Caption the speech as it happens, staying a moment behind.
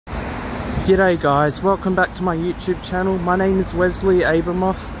G'day guys, welcome back to my YouTube channel. My name is Wesley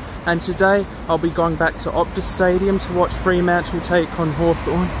Abramoff and today I'll be going back to Optus Stadium to watch Fremantle take on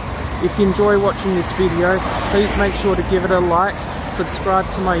Hawthorn. If you enjoy watching this video, please make sure to give it a like, subscribe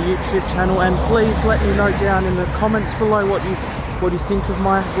to my YouTube channel, and please let me know down in the comments below what you think of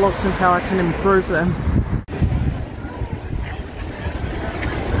my vlogs and how I can improve them.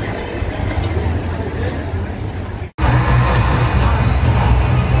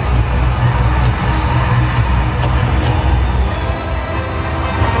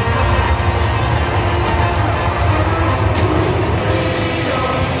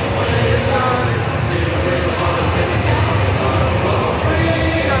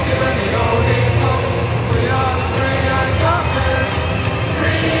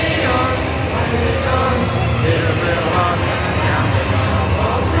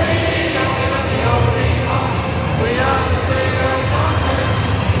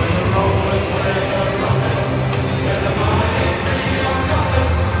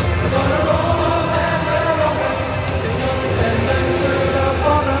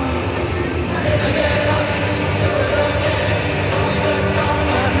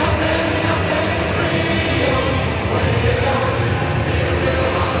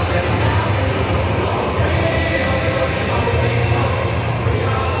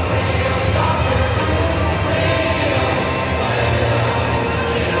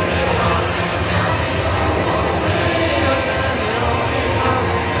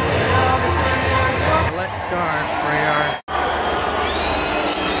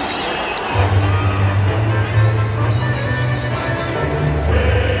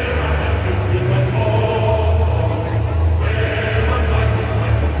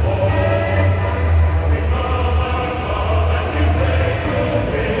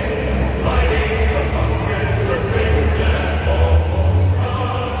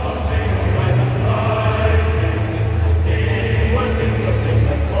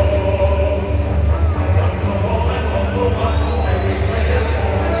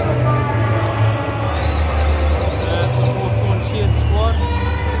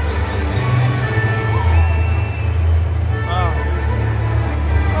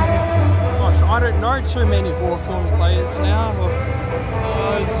 Too many Hawthorn players now.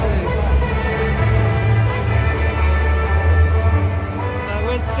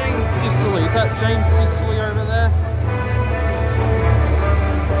 Where's James Sicily? Is that James Sicily over there?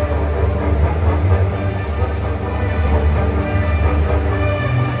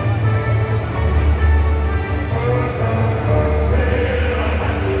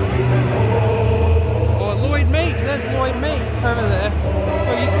 Oh, Lloyd Meek. There's Lloyd Meek over there.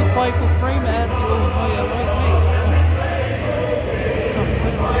 I used to play for Fremantle. Oh yeah, Lloyd Meek.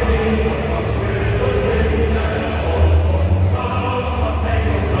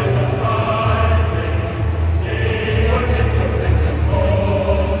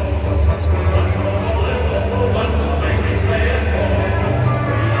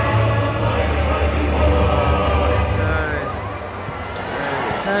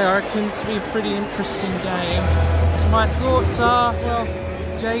 Okay, I reckon this will be a pretty interesting game. So my thoughts are, well,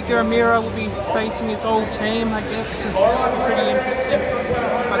 Jaeger Amira will be facing his old team, I guess. It's pretty interesting.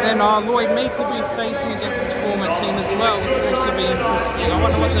 But then Lloyd Meek will be facing against his former team as well, which will also be interesting. I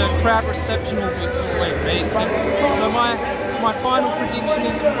wonder what the crowd reception will be for Lloyd Meek. So my final prediction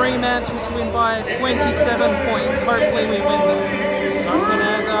is Fremantle to win by 27 points. Hopefully we win them.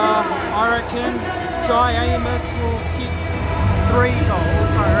 And I reckon Jai Amos will kick 3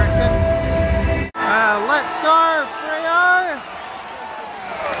 goals, I reckon. Let's go, Freo!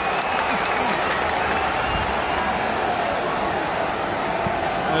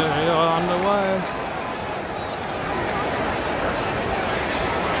 We are underway.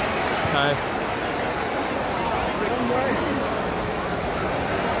 Okay.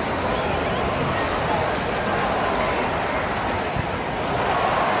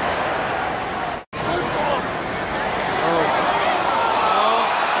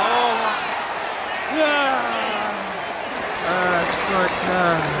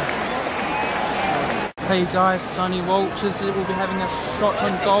 Hey guys, Sonny Walters will be having a shot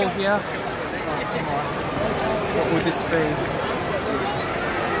on goal here. Oh, come on. What would this be?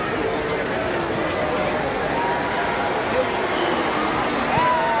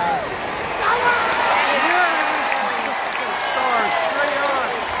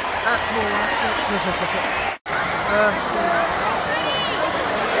 That's more like it.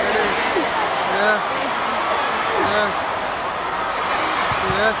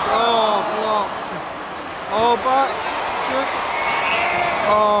 Yes. Oh, blocked. Oh, but it's good.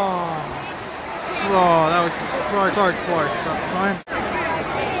 Oh, that was so close that time.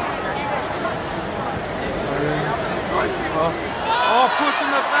 Oh, pushing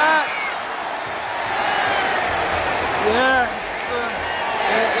the back. Yes.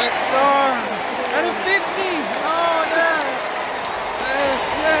 Let's go. And a 50. Oh, yeah. Yes,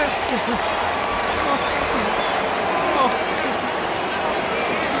 yes.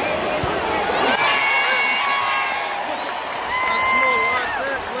 That's more like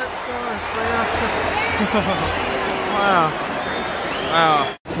it. Let's go. Wow. Wow.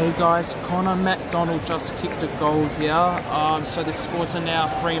 Okay guys, Connor McDonald just kicked a goal here. So the scores are now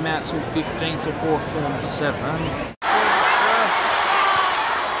Fremantle 15 to Hawthorn 7.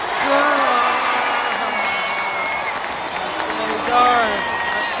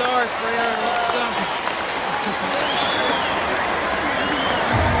 Let's go, Freo, let's go.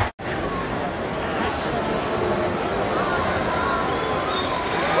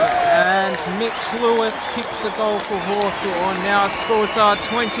 And Mitch Lewis kicks a goal for Hawthorn. Now scores are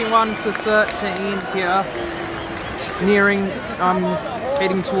 21 to 13 here. Nearing,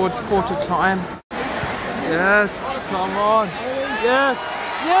 heading towards quarter time. Yes, come on. Yes,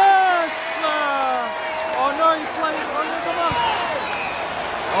 yes! Oh no, you played it. Oh no, come on.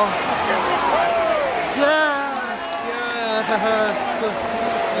 Oh. Yes, yes.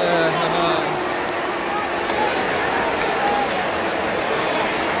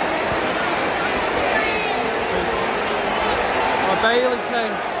 Oh, Bailey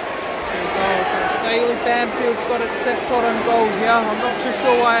came. Bailey Banfield's got a set shot on goal here. I'm not too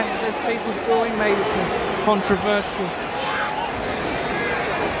sure why there's people booing. Maybe it's a controversial.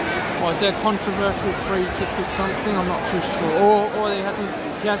 Is there a controversial free kick or something? I'm not too sure. Or he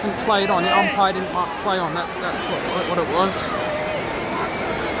hasn't played on. The umpire didn't play on. That's what it was.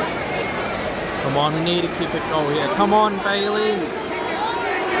 Come on, we need to keep it goal here. Come on, Bailey.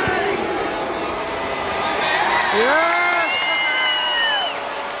 Yes!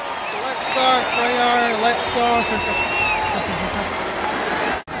 Let's go, Freo. Let's go.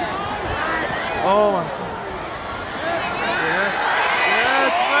 Oh.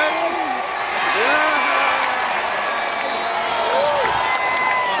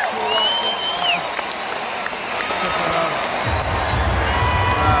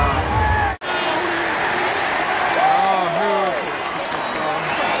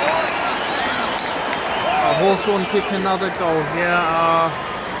 Hawthorn kick another goal here.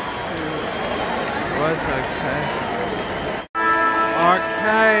 Was okay.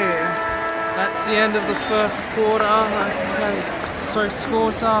 Okay, that's the end of the first quarter. Okay, so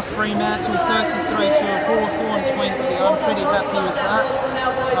scores are Fremantle 33 to Hawthorn 20. I'm pretty happy with that.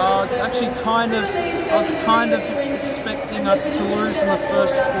 I was kind of expecting us to lose in the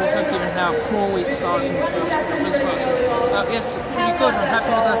first quarter, given how poor we started in the first quarter. But yes, pretty good. I'm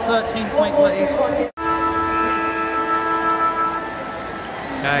happy with that 13-point lead.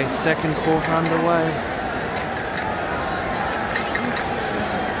 Okay, second quarter underway.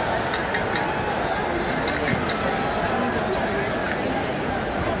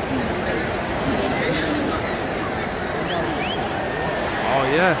 Oh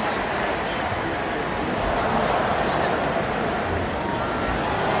yes.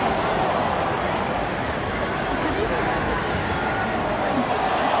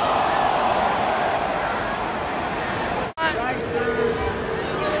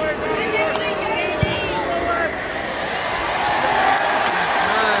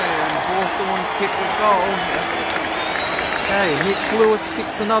 Kick a goal. Okay, Mitch Lewis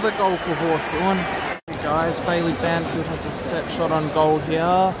kicks another goal for Hawthorn. Hey guys, Bailey Banfield has a set shot on goal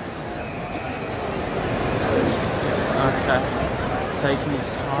here. Okay, he's taking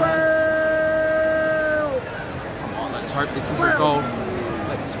his time. Come on, let's hope this is a goal.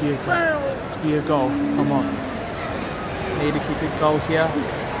 Let's be a goal. Let's be a goal. Come on. Need to kick a goal here.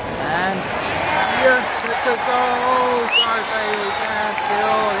 And yes, it's a goal! Go Bailey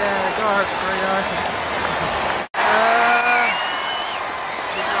Banfield, yeah, go Freo.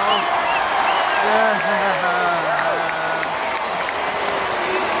 Good goal. Yeah.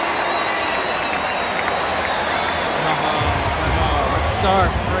 Let's go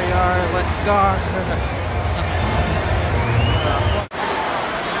Freo, let's go.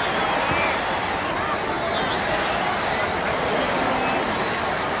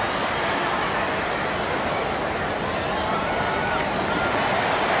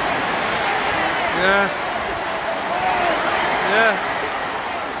 Yes. Yes.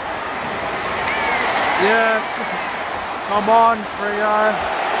 Yes. Come on, Freo.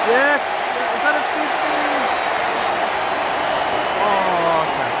 Yes. Is that a 50? Oh,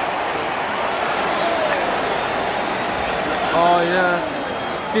 okay. Oh, yes.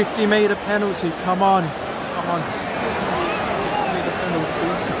 50-meter penalty. Come on. Come on. 50-meter penalty.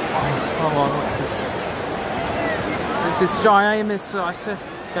 Oh, come on. What's this? This Giamus, I said,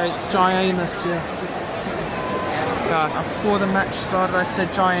 okay, it's Giamus, yeah. Guys, before the match started, I said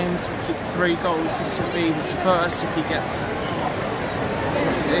Giamus would kick 3 goals. This will be his first if he gets it.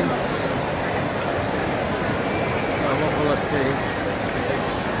 Okay. What will it be?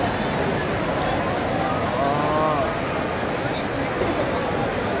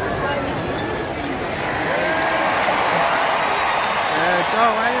 Go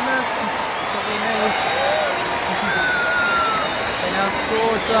Amos, that's what we need. And our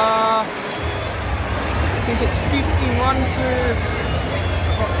scores are, I think it's 51 to,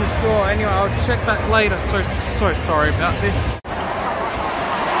 not too sure. Anyway, I'll check back later. So sorry about this.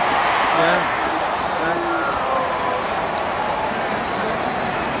 Yeah.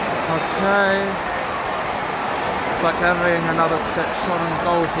 Okay. Looks like having another set shot on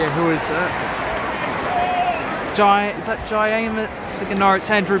goal here. Who is it? Is that Giamus? No, it's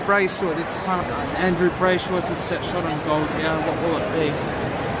Andrew Brayshaw. This time Andrew Brayshaw is a set shot on goal. Yeah, what will it be?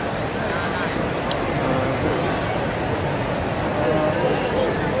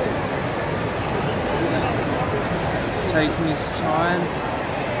 He's taking his time.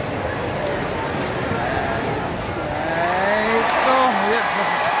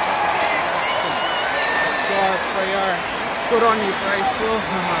 Good on you, Brayshaw.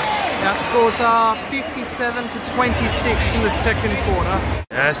 Our scores are 57 to 26 in the second quarter.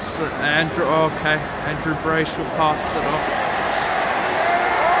 Yes, Andrew. Okay, Andrew Brayshaw passed it off.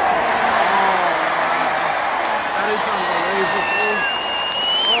 Oh, that is unbelievable.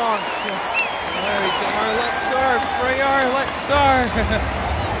 Oh, shit. There we go. Let's go, Freo. Let's go.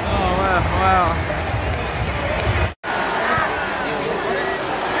 Oh wow.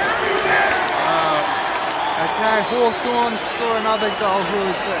 Okay, Hawthorn score another goal. Who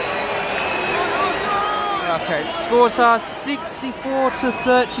is it? Okay, scores are 64 to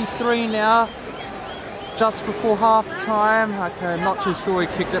 33 now. Just before half time. Okay, not too sure he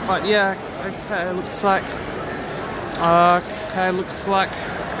kicked it, but yeah. Okay, looks like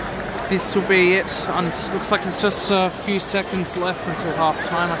this will be it. Looks like there's just a few seconds left until half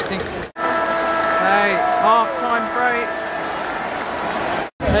time, I think. Okay, it's half time break.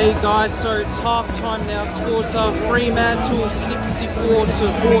 Hey guys, so it's half time now. Scores are Fremantle 64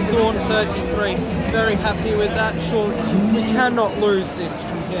 to Hawthorn 33. Very happy with that. Sure, we cannot lose this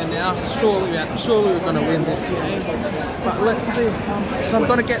from here now. Surely we're going to win this game. But let's see. So I'm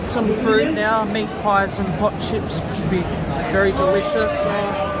going to get some food now. Meat pies and hot chips, which should be very delicious.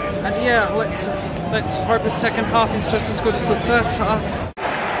 And yeah, let's hope the second half is just as good as the first half.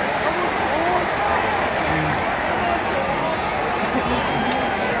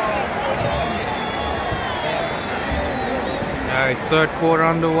 Third quarter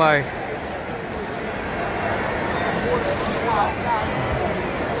underway.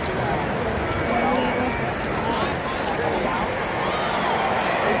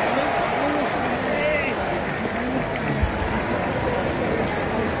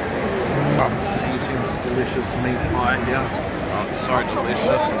 I'm eating this delicious meat pie here. Oh, it's so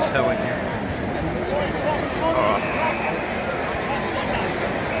delicious, I'm telling you. Oh.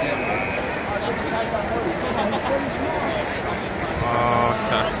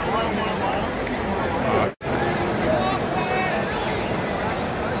 Okay.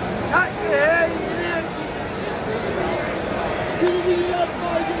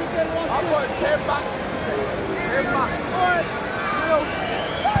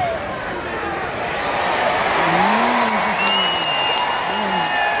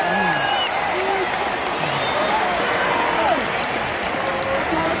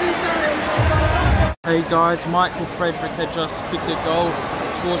 Hey guys, Michael Frederick had just kicked a goal.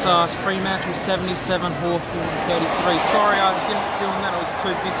 Scores are Fremantle 77, Hawthorn 33. Sorry I didn't film that, I was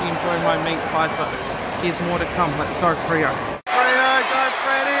too busy enjoying my meat pies, but here's more to come. Let's go Freo. Freo, go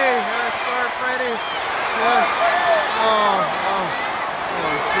Freddy! Let's go Freddy! Yeah.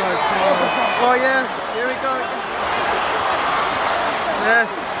 Oh yes, here we go. Yes,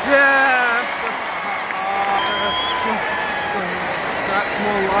 yes! That's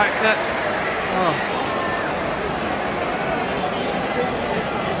more like that. Oh.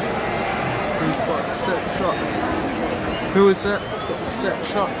 He's got a set shot. Who is it? He's got the set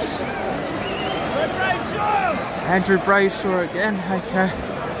shots. Andrew Brayshaw again. Okay.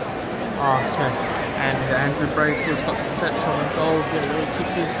 Oh, okay. And Andrew Brayshaw's got the set shot on goal. Get a little kick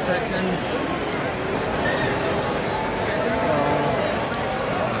his second.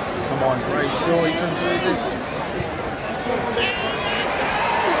 Come on, Brayshaw, you can do this.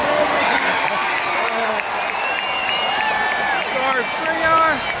 Go Freo!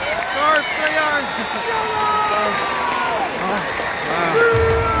 Go Freo!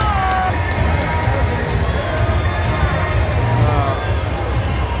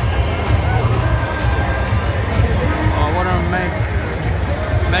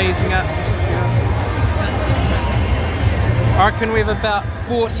 I reckon we have about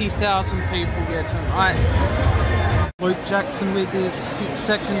 40,000 people here tonight. Luke Jackson with his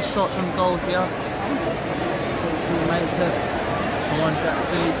second shot on goal here. Let's see if he can make it. Come on,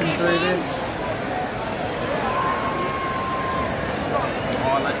 Jackson, you can do this.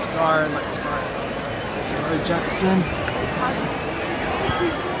 Oh, let's go, let's go. Let's go, Jackson.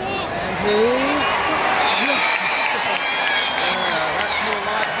 And he's... that's more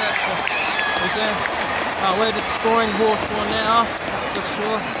like it. Again, we're just scoring Hawthorn now, that's for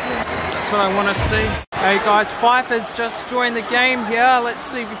sure. That's what I want to see. Hey guys, Pfeiffer's just joined the game here. Let's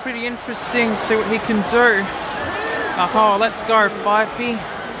see, it'll be pretty interesting, see what he can do. Oh, let's go, Pfeiffer.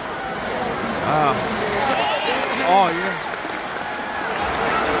 Oh, yeah.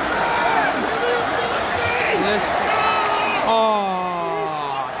 Yes.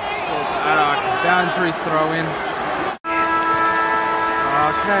 Oh, boundary throw in.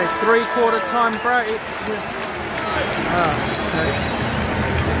 Okay, 3/4 time break. Okay.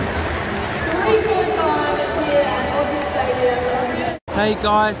 3/4 time here at August Stadium. Hey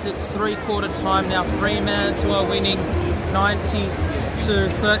guys, it's 3/4 time now. Fremantle are winning 90 to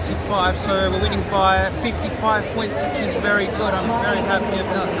 35, so we're winning by 55 points, which is very good. I'm very happy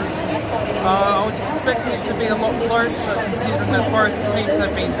about this. I was expecting it to be a lot closer, considering that both teams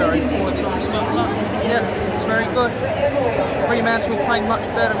have been very poor this year. Yeah, it's very good. Fremantle playing much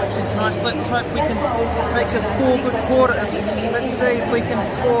better, which is nice. Let's hope we can make it 4 good quarters. Let's see if we can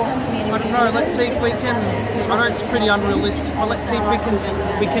score. I don't know. Let's see if we can. I know it's pretty unrealistic, but let's see if we can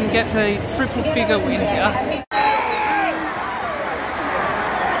get a triple figure win here.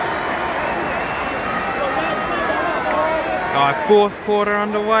 Fourth quarter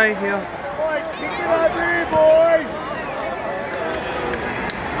underway here. Alright, kick it over here, boys!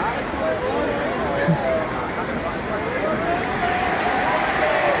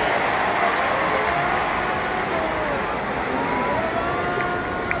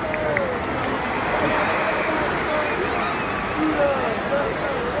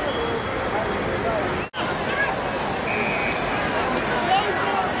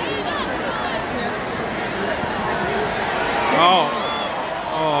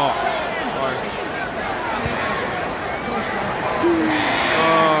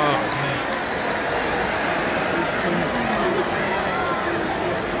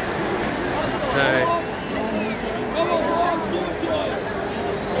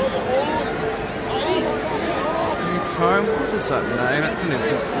 What is that name? That's an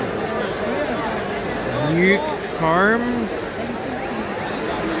interesting. Newcomb,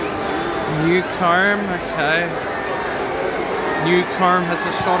 okay. Newcomb has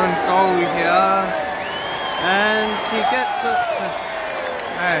a shot on goal here. And he gets it.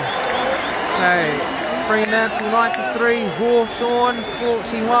 Okay. Fremantle 93, Hawthorn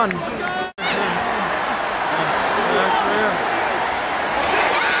 41.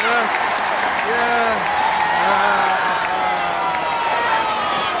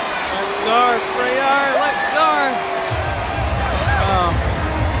 Let's go, Freo, let's go!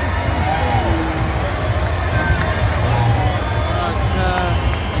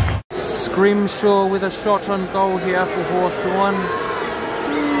 Scrimshaw with a shot on goal here for Hawthorn.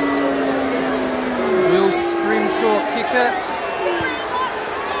 Will Scrimshaw kick it?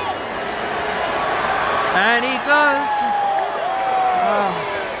 And he does!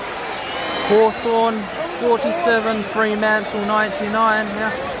 Hawthorn 47, Fremantle 99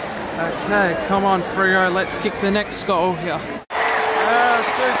 here. Okay, come on Freo, let's kick the next goal here. Let's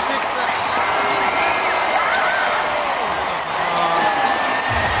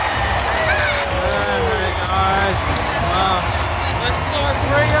go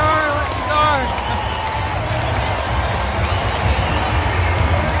Freo, let's go!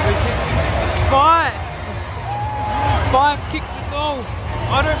 Five kicked the goal.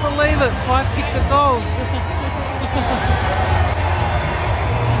 I don't believe it. 5 kicked the goal.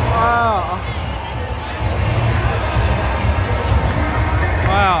 Wow.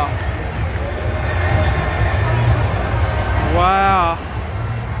 Wow. Wow.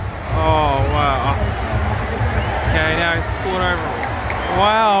 Oh, wow. Okay, now he's scored over.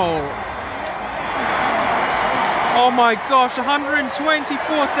 Wow. Oh my gosh,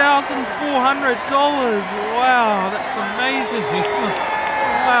 $124,400. Wow, that's amazing.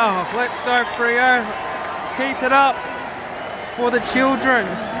 Wow, let's go Freo. Let's keep it up for the children.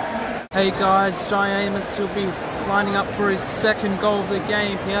 Hey guys, Jai Amos will be lining up for his second goal of the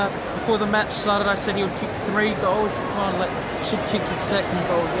game here. Before the match started, I said he would kick 3 goals. Come on, should kick his second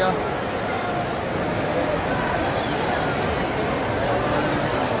goal here.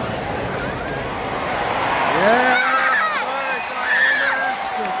 Yeah!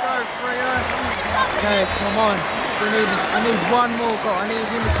 Go Freo! Okay, come on. I need one more goal. I need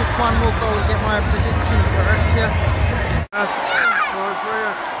him to kick one more goal to get my prediction correct here.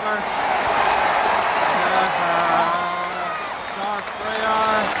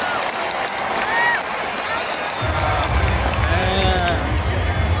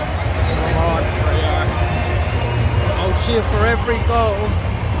 I'll cheer for every goal.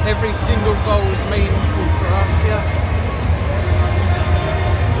 Every single goal is meaningful for us here.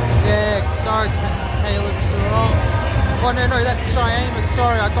 Yeah, sorry, Caleb's wrong. Oh no, that's Jai Amos.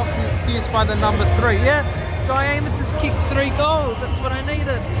 Sorry, I got confused by the number 3. Yes, Jai Amos has kicked 3 goals. That's what I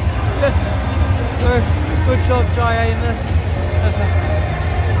needed. Yes, good job, Jai Amos.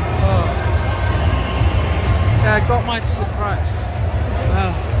 Oh. Yeah, I got my shit right.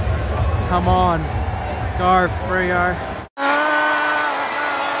 Come on, go Freo.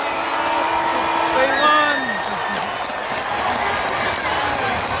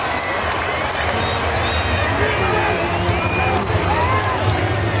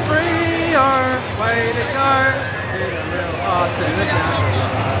 Way to go, hit a real hearts in the town.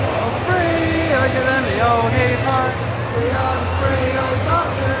 Oh, Freo, give them the old heat heart. We are the Freo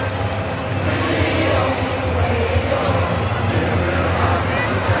Dockers. Freo, way to go, hit a real hearts in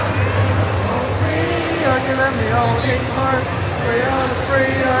the town. Oh, Freo, give them the old heat heart. We are the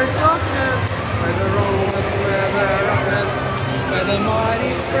Freo Dockers. We're the rollers, we're the rockers. We're the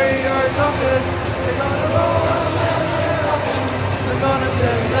mighty Freo Dockers. We're gonna roll us, we're rockers. We're gonna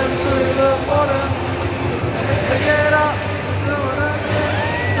send them to the bottom. And if they get up, do it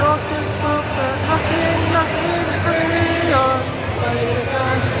again. Dockers stop at nothing, Freo. Way to go,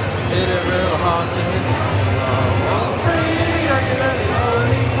 hit it real hard to hit. Oh, Freo, give it the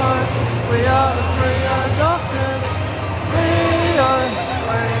only part. We are the Freo Dockers. Freo,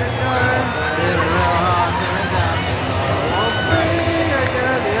 way to go, hit it real hard to hit down. Oh, Freo, give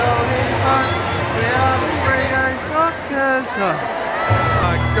it the only part. We are the Freo Dockers.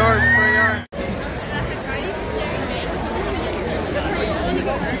 Go Freo.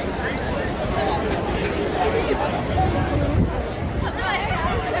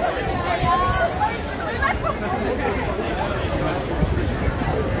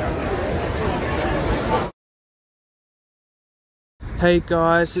 Hey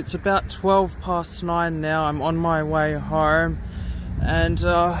guys, it's about 9:12 now. I'm on my way home, and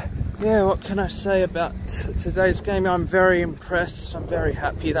yeah, what can I say about today's game? I'm very impressed. I'm very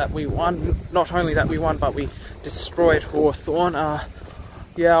happy that we won. Not only that we won, but we destroyed Hawthorn.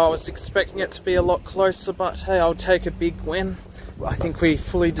 Yeah, I was expecting it to be a lot closer, but hey, I'll take a big win. I think we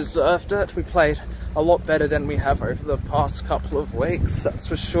fully deserved it. We played a lot better than we have over the past couple of weeks, that's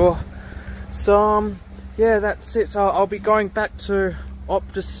for sure. So, yeah, that's it. So I'll be going back to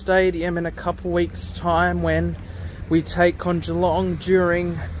Optus Stadium in a couple weeks' time when we take on Geelong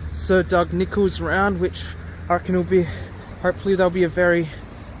during Sir Doug Nicholls round, which I reckon will be, hopefully there'll be a very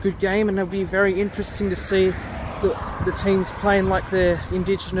good game, and it'll be very interesting to see the teams playing like their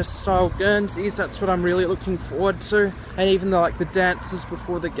Indigenous style Guernseys. That's what I'm really looking forward to, and even the dances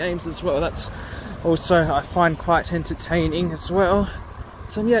before the games as well. That's also I find quite entertaining as well.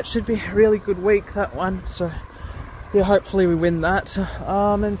 So yeah, it should be a really good week, that one. So yeah, hopefully we win that.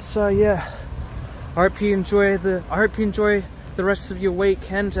 And so yeah, I hope you enjoy the rest of your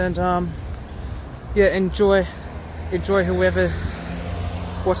weekend, and yeah, enjoy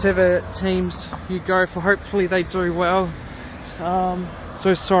whatever teams you go for. Hopefully they do well.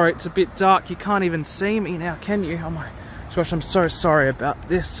 So sorry, it's a bit dark. You can't even see me now, can you? Oh my gosh, I'm so sorry about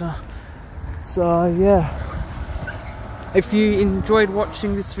this. So yeah, if you enjoyed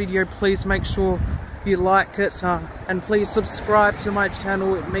watching this video, please make sure you like it, and please subscribe to my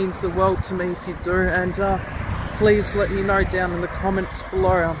channel. It means the world to me if you do, and please let me know down in the comments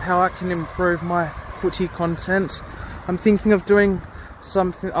below how I can improve my footy content. I'm thinking of doing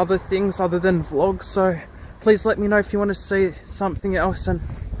other things other than vlogs, so please let me know if you want to see something else. And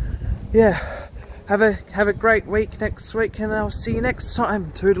yeah, have a great week next week, and I'll see you next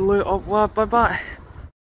time. Toodaloo, au revoir, bye bye.